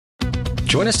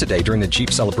Join us today during the Jeep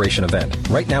Celebration event.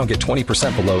 Right now, get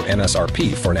 20% below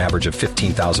MSRP for an average of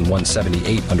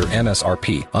 $15,178 under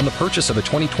MSRP on the purchase of a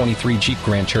 2023 Jeep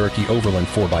Grand Cherokee Overland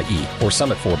 4xE or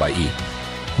Summit 4xE.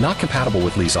 Not compatible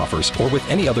with lease offers or with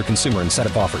any other consumer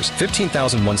incentive offers.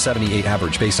 $15,178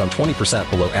 average based on 20%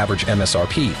 below average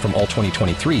MSRP from all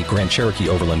 2023 Grand Cherokee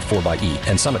Overland 4xE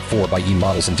and Summit 4xE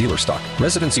models in dealer stock.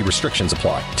 Residency restrictions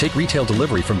apply. Take retail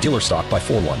delivery from dealer stock by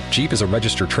 4/1. Jeep is a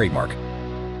registered trademark.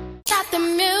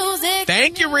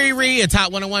 Thank you, Riri. It's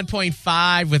Hot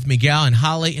 101.5 with Miguel and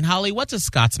Holly. And Holly, what's a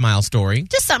Scott Smile story?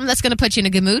 Just something that's going to put you in a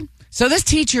good mood. So this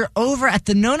teacher over at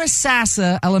the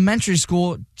Nonasassa Elementary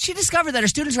School, she discovered that her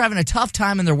students were having a tough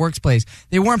time in their workplace.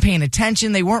 They weren't paying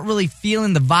attention. They weren't really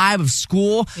feeling the vibe of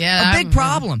school. Yeah, a big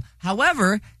problem.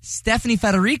 However, Stephanie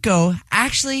Federico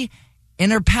actually,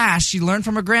 in her past, she learned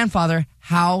from her grandfather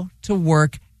how to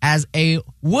work as a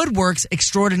woodworks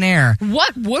extraordinaire.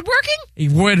 What? Woodworking?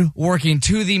 Woodworking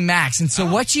to the max. And so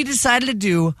what she decided to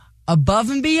do, above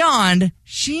and beyond,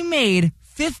 she made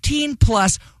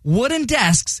 15-plus wooden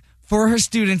desks for her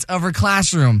students of her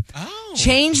classroom. Oh.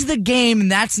 Change the game,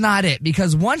 and that's not it.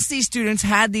 Because once these students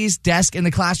had these desks in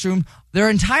the classroom, their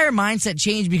entire mindset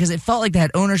changed because it felt like they had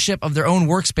ownership of their own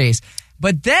workspace.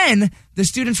 But then the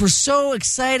students were so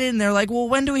excited, and they're like, well,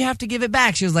 when do we have to give it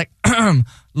back? She was like,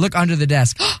 look under the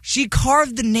desk. She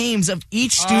carved the names of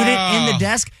each student in the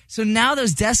desk. So now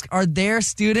those desks are their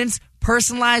students,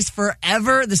 personalized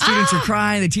forever. The students were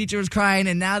crying, the teacher was crying,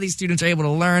 and now these students are able to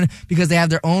learn because they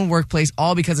have their own workplace,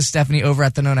 all because of Stephanie over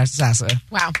at the Nonasassa.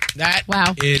 Wow. That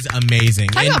is amazing.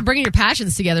 Talk about bringing your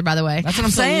passions together, by the way. That's what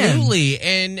I'm saying. Absolutely.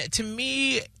 And to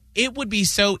me, it would be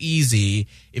so easy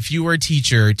if you were a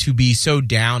teacher to be so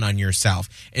down on yourself.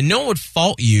 And no one would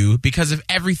fault you because of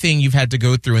everything you've had to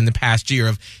go through in the past year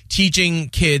of teaching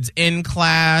kids in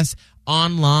class,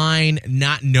 online,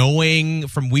 not knowing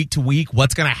from week to week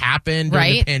what's going to happen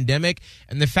during the pandemic.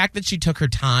 And the fact that she took her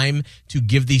time to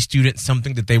give these students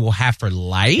something that they will have for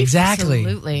life. Exactly.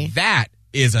 Absolutely. That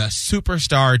is a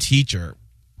superstar teacher.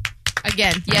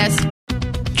 Again, yes.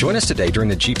 Join us today during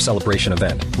the Jeep Celebration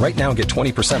event. Right now, get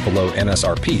 20% below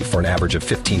MSRP for an average of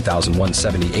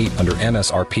 $15,178 under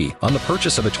MSRP on the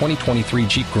purchase of a 2023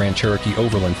 Jeep Grand Cherokee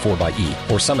Overland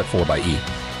 4xE or Summit 4xE.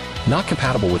 Not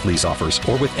compatible with lease offers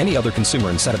or with any other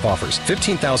consumer incentive offers.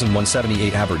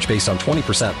 $15,178 average based on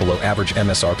 20% below average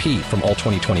MSRP from all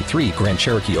 2023 Grand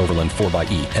Cherokee Overland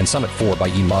 4xE and Summit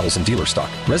 4xE models in dealer stock.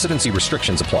 Residency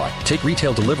restrictions apply. Take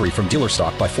retail delivery from dealer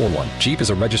stock by 4/1. Jeep is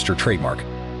a registered trademark.